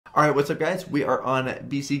All right, what's up, guys? We are on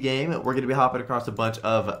BC Game. We're going to be hopping across a bunch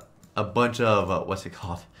of what's it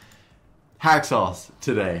called? Hacksaws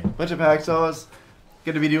today. Bunch of hacksaws.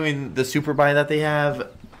 Going to be doing the super buy that they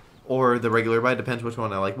have, or the regular buy, depends which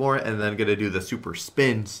one I like more. And then going to do the super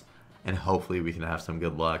spins, and hopefully we can have some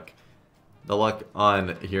good luck. The luck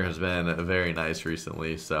on here has been very nice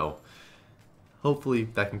recently, so hopefully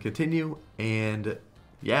that can continue. And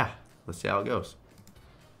yeah, let's see how it goes.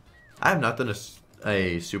 I have not done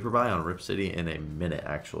a super buy on Rip City in a minute,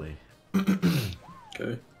 actually.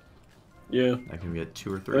 Okay. Yeah. I can get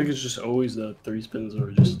 2 or 3. I think it's just always the 3 spins, or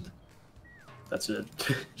just that's it.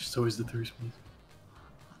 Just always the 3 spins.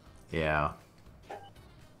 Yeah.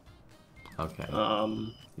 Okay.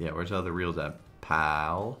 Yeah, where's the other reels at?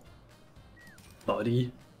 Pal.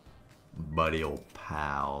 Buddy. Buddy old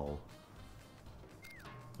pal.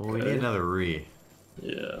 Well, we Okay. need another re.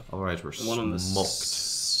 Yeah. Otherwise we're One on the smoked.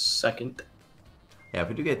 second. Yeah, if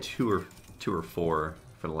we do get 2 or 4 for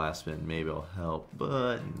the last spin, maybe it'll help,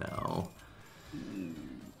 but no.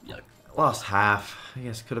 Yeah. Lost half. I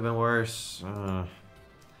guess could have been worse.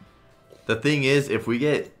 The thing is, if we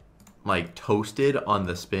get like toasted on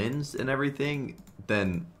the spins and everything,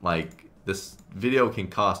 then like this video can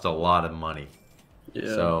cost a lot of money. Yeah.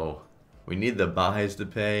 So we need the buys to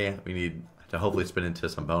pay. We need to hopefully spin into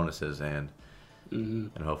some bonuses, and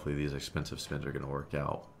hopefully these expensive spins are going to work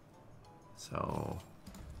out. So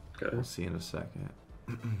Okay. we'll see in a second.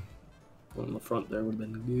 One on the front there would have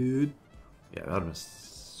been good. Yeah, that would have been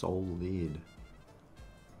solid.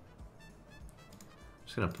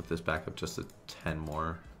 Just gonna put this back up just to 10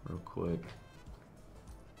 more real quick.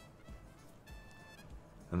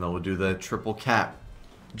 And then we'll do the triple cap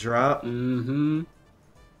drop.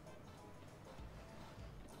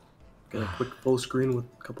 Got a quick full screen with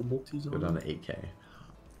a couple multis Go on down it. to 8K.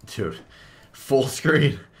 Dude, full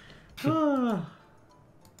screen.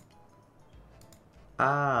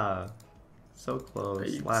 So close.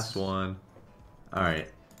 Eight. Last one. Alright.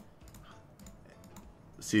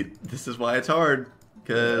 See, this is why it's hard.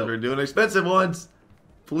 Because Yep. we're doing expensive ones.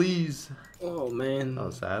 Please. Oh man. That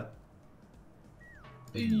was sad.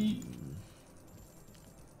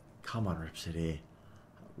 Come on, Rip City.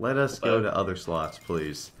 Let us go to other slots,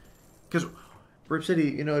 please. Because Rip City,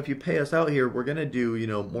 you know, if you pay us out here, we're going to do, you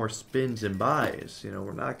know, more spins and buys. You know,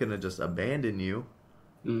 we're not going to just abandon you.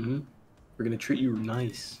 We're gonna treat you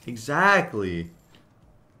nice. Exactly.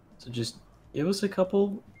 So just give us a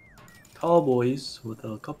couple tall boys with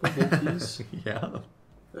a couple multis. Yeah.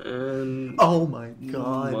 And Oh my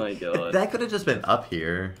god. Oh my god. That could have just been up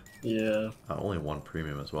here. yeah. Only 1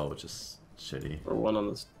 premium as well, which is shitty. Or one on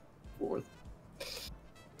the fourth.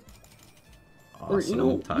 Awesome. Or you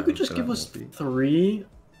know, you Time could just for give that us multi. 3,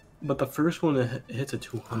 but the first one hits a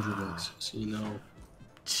 200 bucks, so you know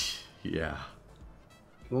Yeah.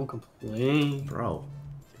 you won't complain. Bro,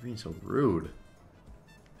 you're being so rude.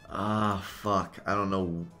 Ah, fuck. I don't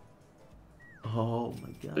know. Oh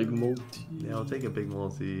my god. Big multi. Yeah, I'll take a big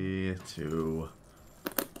multi. 2.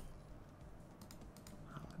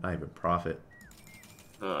 Not even profit.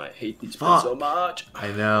 Oh, I hate these Fuck. spins so much.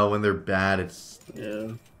 I know, when they're bad, it's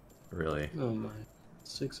Yeah. really. Oh my.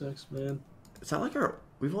 6x, man. It's not like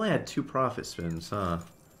we've only had 2 profit spins, huh?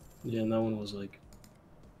 Yeah, and that one was like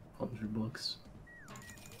 100 bucks.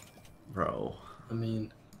 Bro. I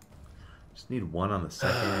mean, Just need 1 on the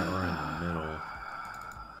second or in the middle.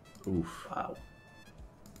 Oof. wow.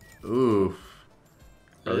 Oof.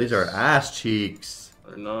 Bro, these are ass cheeks.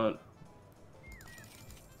 Or not.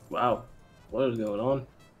 Wow. What is going on?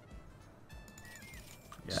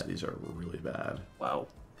 Yeah, these are really bad. Wow.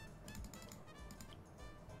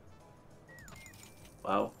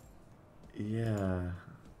 Wow. Yeah.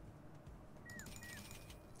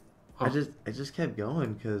 Huh. I just kept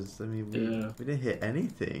going because I mean we didn't hit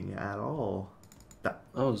anything at all. That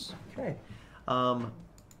was Okay.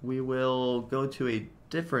 We will go to a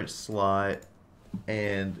different slot,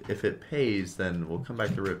 and if it pays, then we'll come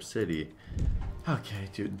back to Rip City. Okay,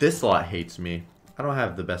 dude, this slot hates me. I don't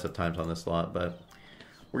have the best of times on this slot, but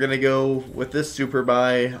we're gonna go with this super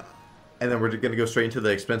buy, and then we're gonna go straight into the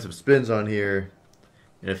expensive spins on here.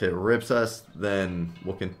 And if it rips us, then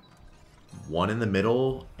we'll 1 in the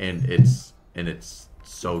middle, and it's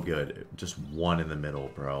so good. Just 1 in the middle,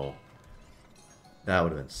 bro. That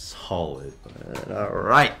would have been solid. But all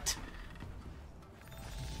right.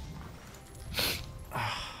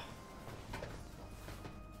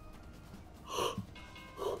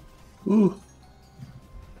 ooh.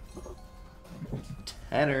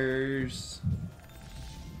 Tenors.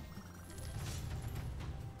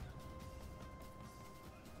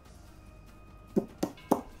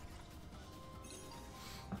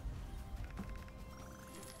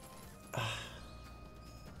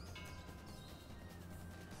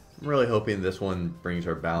 I'm really hoping this one brings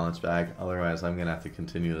our balance back. Otherwise, I'm gonna have to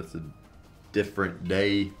continue this a different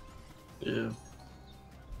day. Yeah.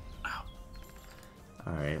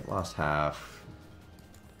 All right, lost half.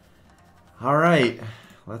 All right,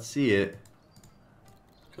 let's see it.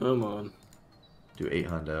 Come on. Do 8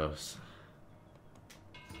 hundos.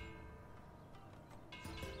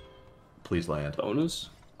 Please land. Bonus?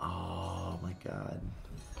 Oh my god.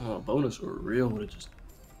 Oh, bonus or real would have just.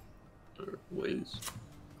 Or ways.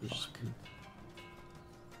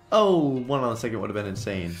 Oh, 1 on the second would have been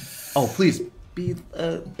insane. Oh, please be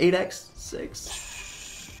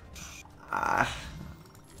 8x6. Ah.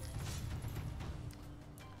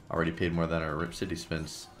 Already paid more than our Rip City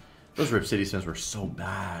spins. Those Rip City spins were so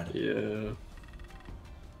bad. Yeah.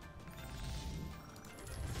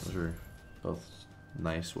 Those were both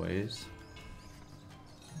nice ways.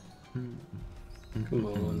 Come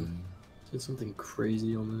on. Did something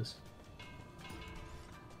crazy on this.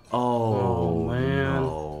 Oh, man.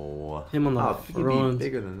 no. Him on the Oh, he could be front.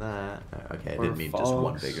 bigger than that. Okay, I Or didn't mean just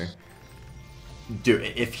one Fox. bigger.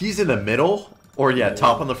 Dude, if he's in the middle, or yeah,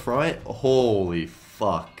 top on the front, holy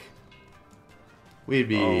fuck. We'd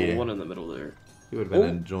be... Oh, one in the middle there. We would have been Oh,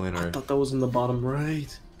 enjoying our... I thought that was in the bottom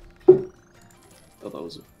right. Thought that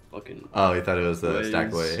was a fucking. Oh, he thought it was the ways.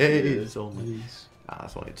 stack way. Hey, Yeah, it's only... ways. Ah,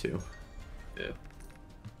 it's only 2. Yeah.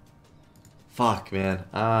 Fuck, man.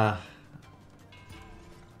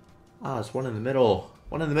 It's one in the middle.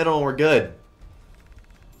 One in the middle and we're good.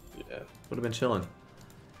 Yeah. Would have been chilling.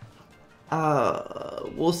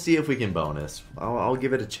 We'll see if we can bonus. I'll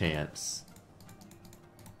give it a chance.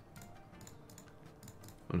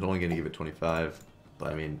 I'm only gonna give it 25,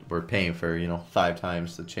 but I mean we're paying for 5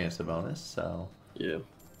 times the chance of bonus, so Yeah.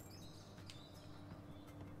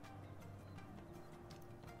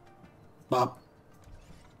 Bop.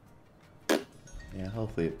 yeah.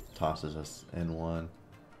 Hopefully it tosses us in one.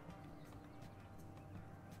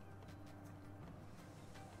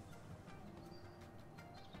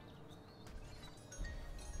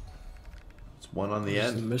 It's 1 on the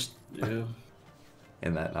Just end, missed. Yeah.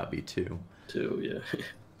 and that not be 2. 2. Yeah.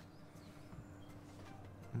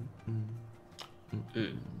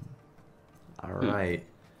 All right.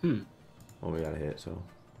 Hmm. Well, we gotta hit, so.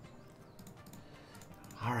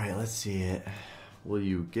 All right, let's see it. Will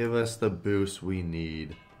you give us the boost we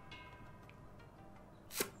need?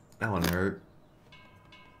 That one hurt.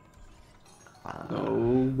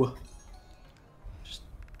 No. Just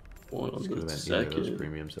one on This could have the been either of those second.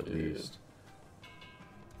 premiums at Yeah. least.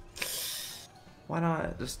 Why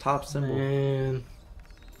not? Just top symbol. Man.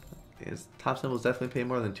 His top symbols definitely pay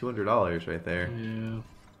more than $200 right there. Yeah.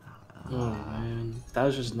 Oh man. That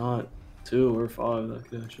was just not 2 or 5. That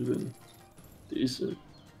could actually been decent.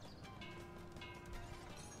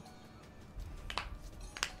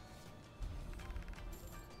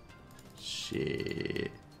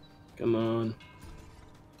 Shit. Come on.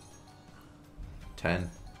 10.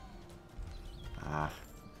 Ah.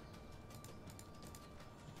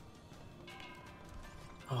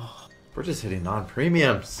 Oh, We're just hitting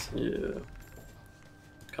non-premiums. yeah.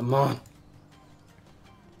 Come on.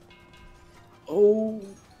 Oh,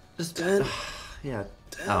 Just 10. Yeah.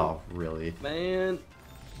 10. Oh, really? Man.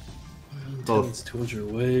 Both- It's 200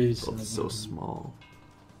 ways. Both so small.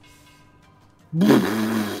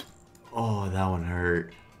 Oh, that one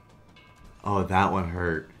hurt. Oh, that one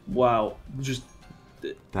hurt. Wow. Just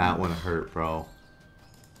That one hurt, bro.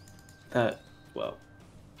 that. Wow.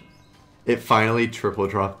 It finally triple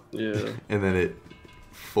dropped, Yeah. and then it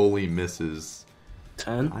fully misses.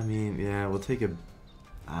 10? I mean, yeah, we'll take a...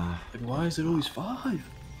 Like, why is it always 5?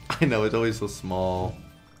 I know, it's always so small.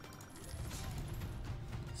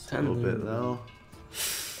 Just a 10 little bit, then. though.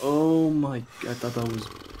 Oh my. I thought that was.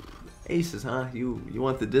 Aces, huh? You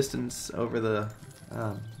want the distance over the...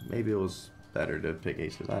 maybe it was better to pick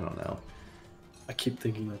aces. I don't know. I keep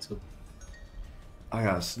thinking that's a. I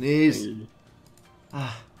gotta sneeze. thingy.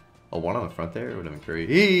 A 1 on the front there would have been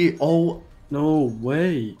crazy. Oh! No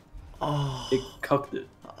way. Oh! It cucked it.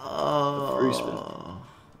 Oh! Free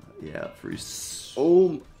spin. Yeah, free.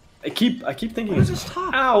 Oh. I keep thinking Where's it's this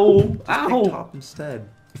top? Ow! Just pick Ow! top instead.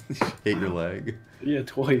 Hit your leg. Yeah,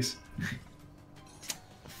 twice.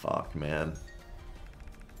 Fuck, man.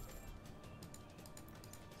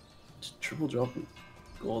 Just triple drop and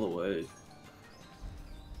go all the way.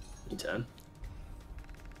 E10.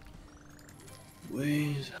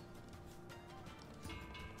 Ways.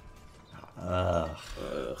 Ugh.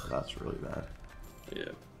 Ugh. That's really bad. Yeah.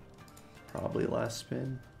 Probably last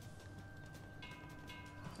spin.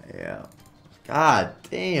 Yeah. God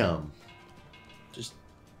damn. Just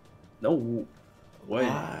no way.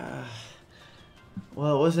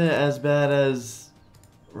 Well, it wasn't as bad as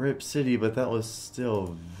Rip City, but that was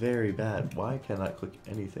still very bad. Why can't I click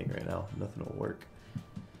anything right now? Nothing will work.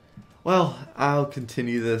 Well, I'll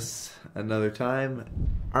continue this another time.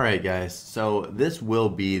 Alright guys, so this will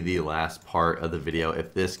be the last part of the video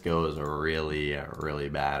if this goes really, really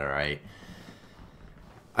bad, alright?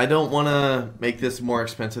 I don't want to make this more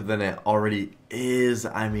expensive than it already is.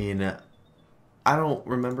 I mean, I don't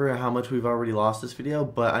remember how much we've already lost this video,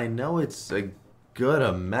 but I know it's a good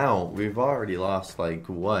amount. We've already lost like,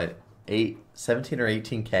 what, 17 or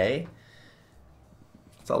 18K?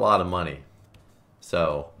 It's a lot of money.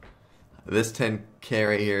 So, this 10K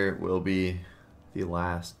right here will be the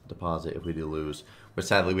last deposit if we do lose. But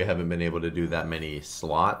sadly, we haven't been able to do that many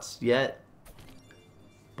slots yet.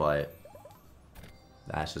 But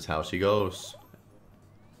that's just how she goes.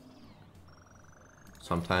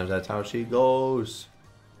 Sometimes that's how she goes.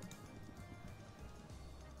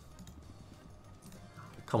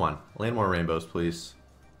 Come on, land more rainbows, please.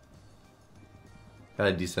 Got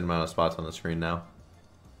a decent amount of spots on the screen now.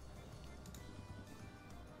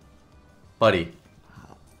 Buddy,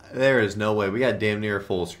 there is no way. We got damn near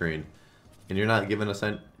full screen. And you're not giving us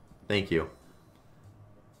any... Thank you.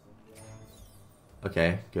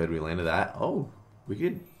 Okay, good. We landed that. Oh, we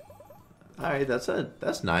could... Alright,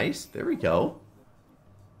 that's nice. There we go.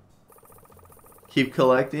 Keep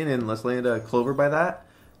collecting and let's land a clover by that.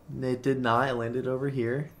 It did not. It landed over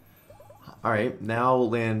here. Alright, now we'll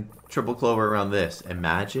land triple clover around this.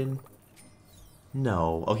 Imagine.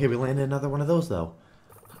 No. Okay, we landed another one of those though.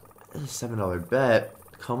 $7 bet.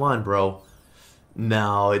 Come on, bro.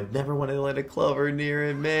 No, it never wanted to land a clover near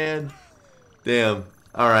it, man. Damn.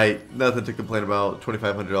 Alright, nothing to complain about.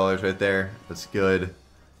 $2,500 right there. That's good.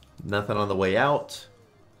 Nothing on the way out.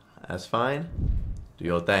 That's fine. Do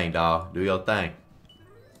your thing, dog. Do your thing.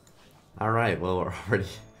 Alright, well, we're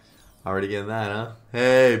already getting that, huh?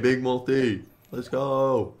 Hey, big multi. Let's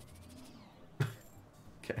go.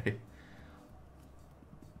 Okay.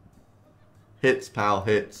 Hits, pal,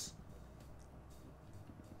 hits.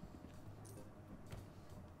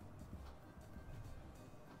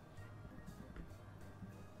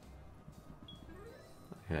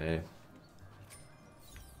 Okay.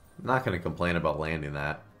 I'm not going to complain about landing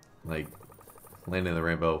that. Like, landing the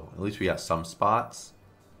rainbow. At least we got some spots.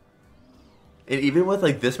 And even with,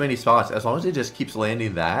 like, this many spots, as long as it just keeps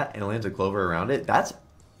landing that and lands a clover around it, that's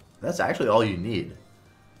actually all you need.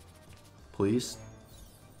 Please?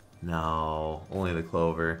 No. Only the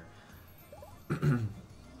clover.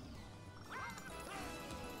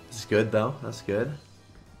 It's good, though. That's good.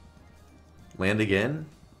 Land again?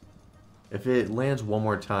 If it lands one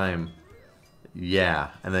more time,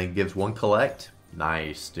 yeah, and then gives one collect,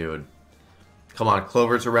 nice, dude. Come on,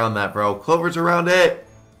 clovers around that, bro. Clovers around it.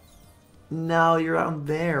 No, you're around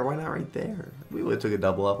there. Why not right there? We would have took a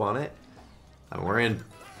double up on it. And we're in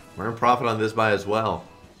profit on this buy as well.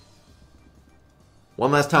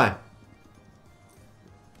 One last time.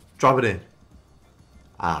 Drop it in.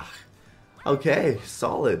 Ah, okay,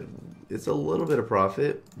 solid. It's a little bit of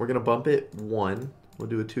profit. We're gonna bump it one. We'll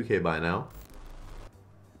do a 2K buy now.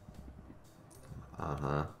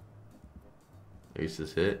 Uh-huh.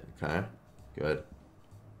 Aces hit. Okay. Good.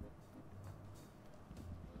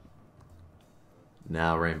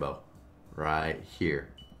 Now rainbow. Right here.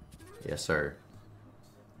 Yes, sir.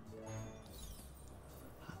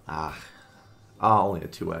 Ah. Oh, only a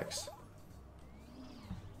 2x.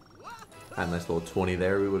 Had a nice little 20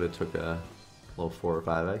 there. We would have took a little 4 or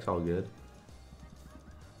 5x. All good.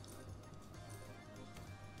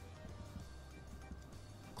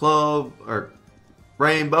 Clove or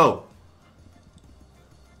rainbow.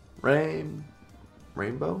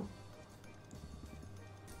 Rainbow?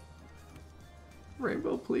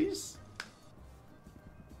 Rainbow, please.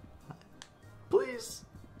 Please.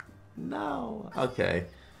 No. Okay.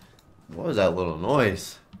 What was that little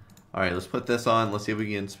noise? Alright, let's put this on. Let's see if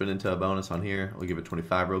we can spin into a bonus on here. We'll give it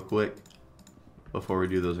 25 real quick before we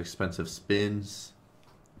do those expensive spins.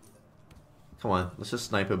 Come on, let's just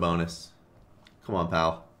snipe a bonus. Come on,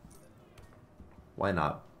 pal. Why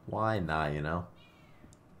not? Why not, you know?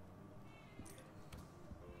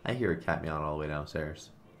 I hear a cat meowing all the way downstairs.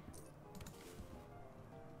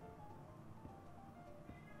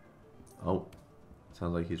 Oh.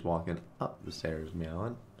 Sounds like he's walking up the stairs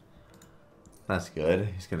meowing. That's good.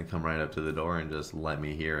 He's going to come right up to the door and just let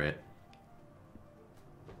me hear it.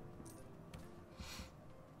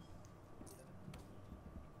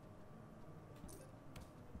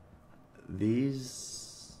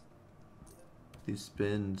 These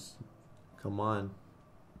spins, come on.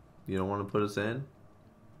 You don't want to put us in?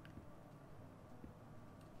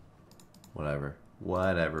 Whatever.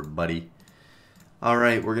 Whatever, buddy. All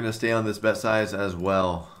right, we're gonna stay on this bet size as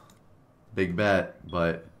well. Big bet,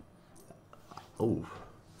 but oh,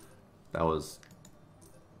 that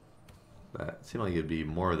seemed like it'd be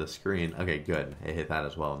more of the screen. Okay, good. It hit that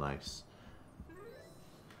as well. Nice.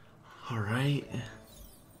 All right.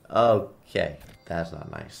 Okay, that's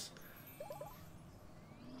not nice.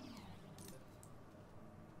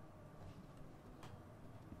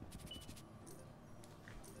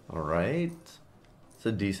 All right. It's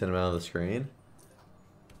a decent amount of the screen.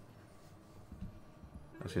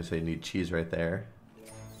 I was gonna say need cheese right there.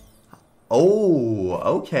 Oh,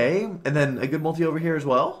 okay. And then a good multi over here as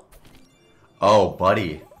well. Oh,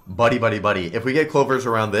 buddy. Buddy. If we get clovers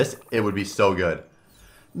around this, it would be so good.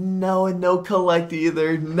 No, and no collect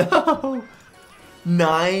either. No.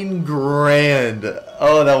 9 grand.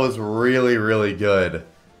 Oh, that was really, really good.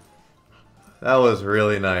 That was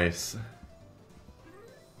really nice.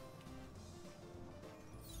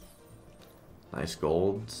 Nice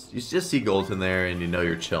golds. You just see golds in there and you know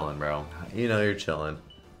you're chilling, bro. You know you're chilling.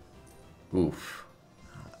 Oof.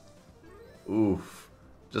 Oof.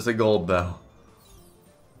 Just a gold though.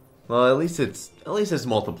 Well, at least it's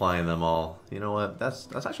multiplying them all. You know what? That's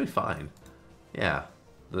actually fine. Yeah.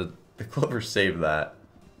 The clover saved that.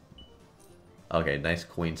 Okay, nice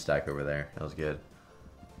queen stack over there. That was good.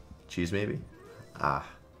 Cheese maybe? Ah.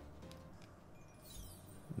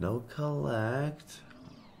 No collect.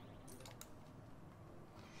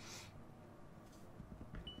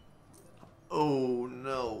 Oh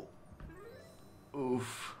no.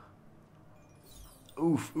 Oof.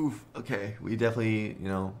 Oof. Okay, we definitely, you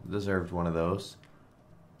know, deserved one of those.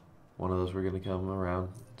 One of those were gonna come around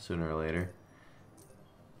sooner or later.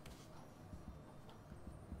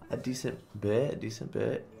 A decent bit.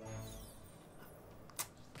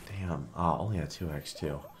 Damn. Oh, only a 2x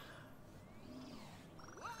too.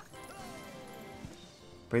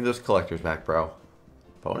 Bring those collectors back, bro.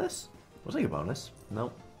 Bonus? Was like a bonus?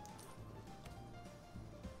 Nope.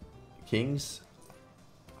 Kings?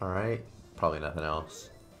 Alright. Probably nothing else.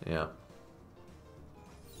 Yeah.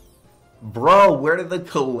 Bro, where did the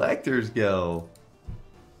collectors go?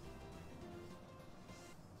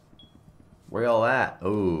 Where y'all at?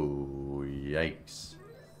 Oh, yikes.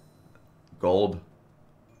 Gold.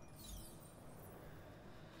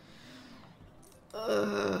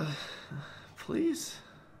 Please?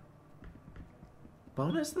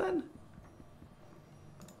 Bonus then?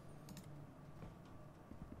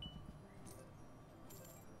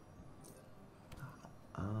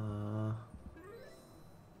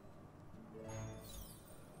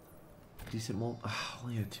 Decent mold. Oh,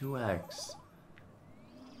 only a 2x.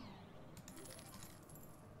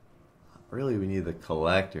 Really, we need the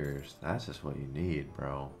collectors. That's just what you need,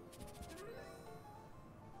 bro.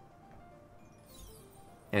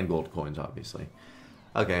 And gold coins, obviously.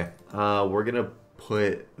 Okay, we're gonna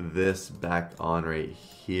put this back on right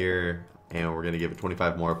here, and we're gonna give it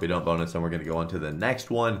 25 more. If we don't bonus, then we're gonna go on to the next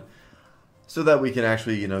one, so that we can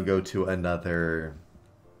actually, you know, go to another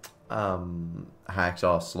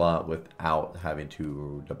Hacksaw slot without having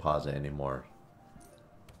to deposit anymore.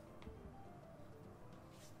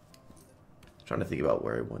 Trying to think about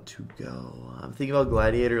where I want to go. I'm thinking about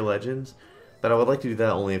Gladiator Legends, but I would like to do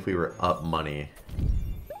that only if we were up money.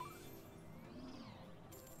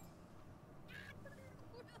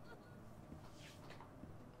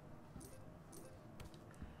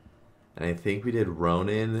 And I think we did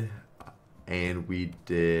Ronin and we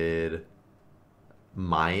did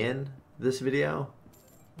Mayan this video,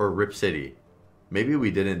 or Rip City. Maybe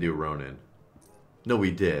we didn't do Ronin. No,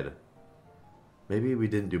 we did. Maybe we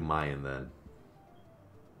didn't do Mayan then.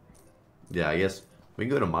 Yeah, I guess we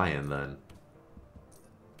can go to Mayan then.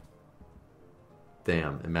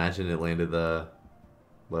 Damn, imagine it landed the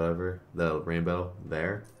whatever, the rainbow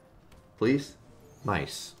there. Please?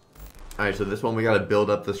 Nice. Alright, so this one we gotta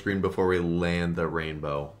build up the screen before we land the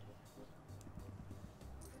rainbow.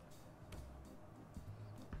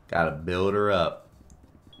 Gotta build her up.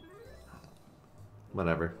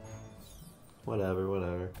 Whatever.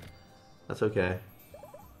 Whatever. That's okay.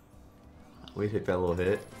 We take that little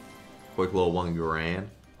hit. Quick little 1 grand.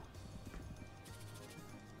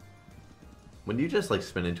 When you just like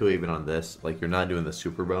spin into it, even on this, like you're not doing the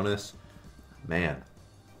super bonus, man,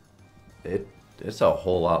 it's a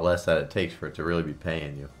whole lot less that it takes for it to really be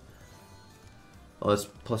paying you. Oh, it's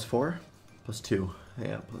 +4? +2.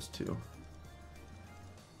 Yeah, +2.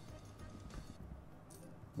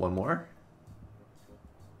 One more?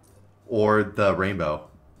 Or the rainbow.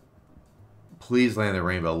 Please land the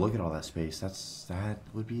rainbow. Look at all that space. That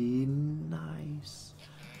would be nice.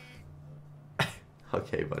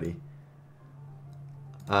 Okay, buddy.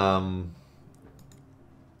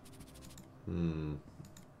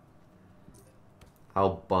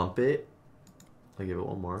 I'll bump it. I'll give it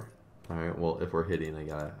one more. Alright, well, if we're hitting, I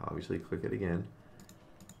gotta obviously click it again.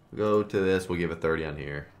 Go to this, we'll give it 30 on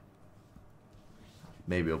here.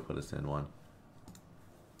 Maybe it'll put us in one.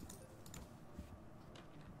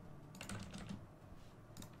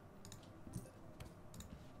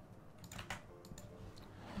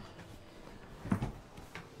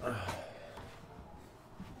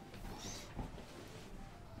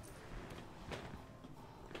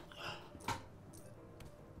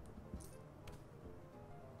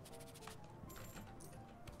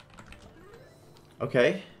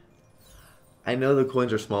 Okay. I know the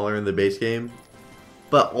coins are smaller in the base game,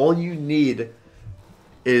 but all you need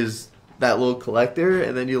is that little collector,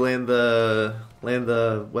 and then you land the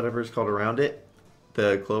whatever it's called around it,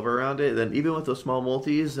 the clover around it. Then even with those small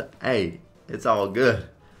multis, hey, it's all good.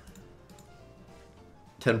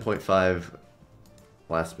 10.5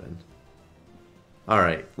 last spin. All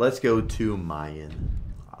right, let's go to Mayan.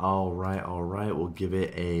 All right, we'll give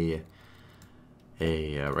it a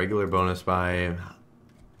regular bonus buy,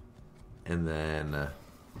 and then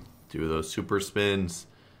do those super spins.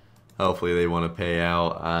 Hopefully they want to pay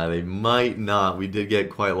out. They might not. We did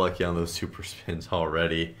get quite lucky on those super spins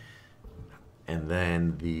already. And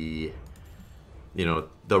then the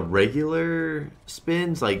regular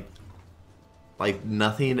spins, like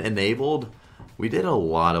nothing enabled. We did a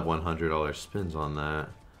lot of $100 spins on that.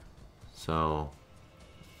 So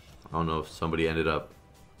I don't know if somebody ended up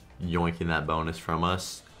yoinking that bonus from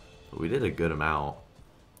us, but we did a good amount.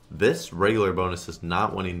 This regular bonus is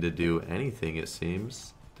not wanting to do anything, it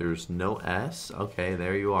seems. There's no S. Okay,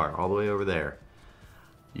 there you are, all the way over there.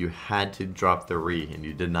 You had to drop the re, and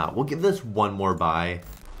you did not. We'll give this one more buy.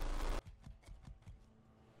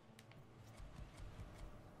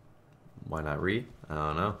 Why not re? I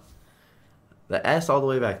don't know. The S all the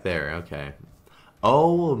way back there, okay.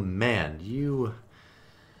 Oh man, you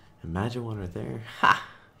imagine one right there. Ha!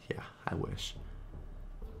 Yeah, I wish.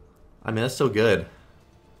 I mean, that's so good.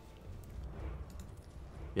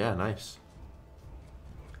 Yeah, nice.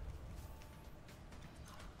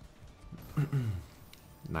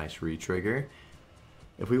 Nice re-trigger.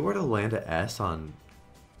 If we were to land a S on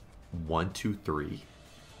 1, 2, 3,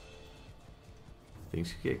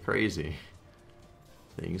 things could get crazy.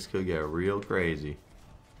 Things could get real crazy.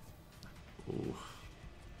 Ooh.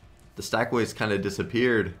 The stackways kind of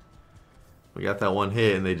disappeared. We got that one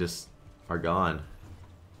hit and they just are gone.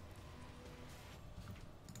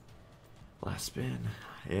 Last spin.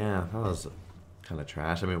 Yeah, that was kind of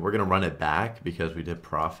trash. I mean, we're going to run it back because we did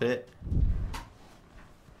profit.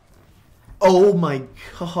 Oh my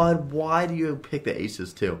god, why do you pick the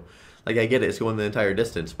aces too? Like, I get it, it's going the entire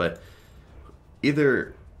distance, but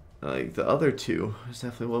either, like, the other two is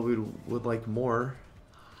definitely what we would like more.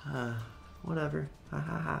 Whatever. Ha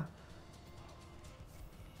ha ha.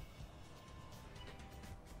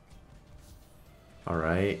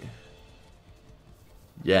 Alright.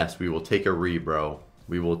 Yes, we will take a re, bro.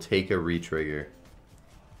 We will take a re-trigger.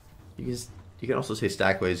 You can also say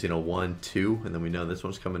stackways, 1, 2, and then we know this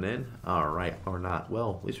one's coming in. Alright, or not.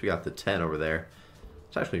 Well, at least we got the 10 over there.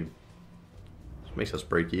 It's actually makes us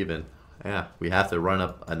break even. Yeah, we have to run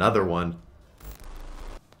up another one.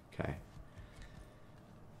 Okay.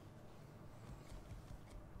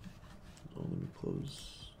 Oh, let me close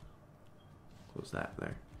that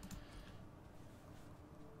there.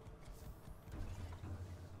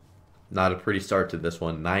 Not a pretty start to this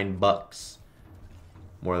one. $9.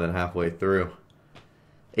 More than halfway through.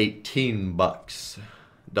 $18.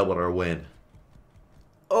 Doubled our win.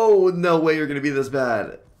 Oh, no way you're going to be this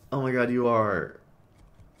bad. Oh my god, you are.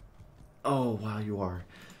 Oh, wow, you are.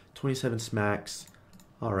 27 smacks.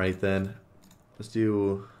 Alright then. Let's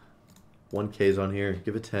do 1Ks on here.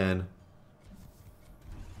 Give it 10.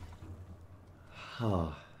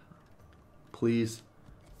 Oh. Please.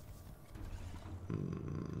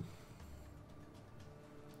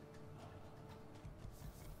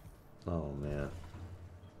 Oh man.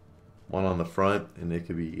 One on the front, and it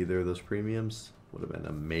could be either of those premiums. Would have been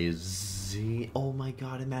amazing. Oh my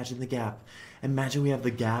god, imagine the gap. Imagine we have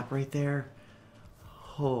the gap right there.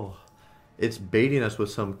 Oh. It's baiting us with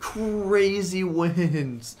some crazy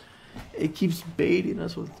wins. It keeps baiting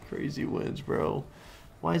us with crazy wins, bro.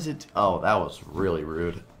 Why is it... Oh, that was really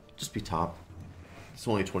rude. Just be top. It's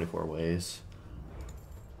only 24 ways.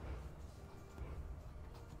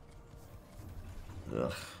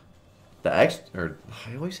 Ugh. I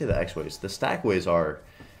always say the X ways. The stack ways are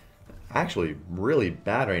actually really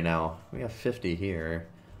bad right now. We got 50 here.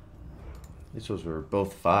 These ones were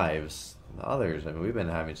both 5s. The others, I mean, we've been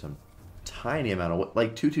having some tiny amount of,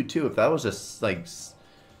 like 222. If that was just like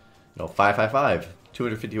No, 555.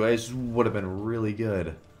 250 ways would have been really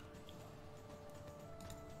good.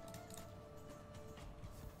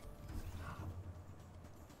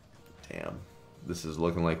 Damn. This is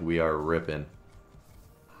looking like we are ripping.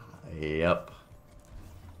 Yep.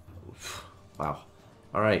 Oof. Wow.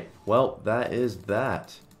 Alright. Well, that is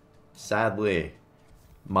that. Sadly,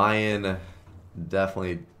 Mayan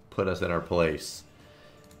definitely put us in our place.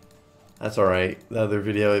 That's alright. The other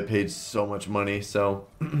video, it paid so much money, so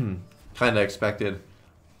kind of expected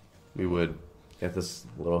we would get this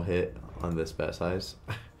little hit on this bet size.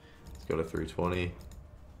 Let's go to 320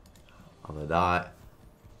 on the dot.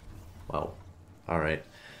 Well, alright.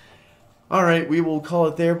 Alright, we will call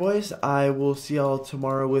it there, boys. I will see y'all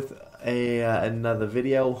tomorrow with another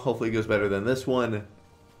video. Hopefully it goes better than this one.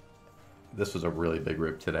 This was a really big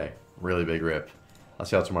rip today. Really big rip. I'll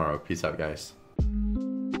see y'all tomorrow. Peace out, guys.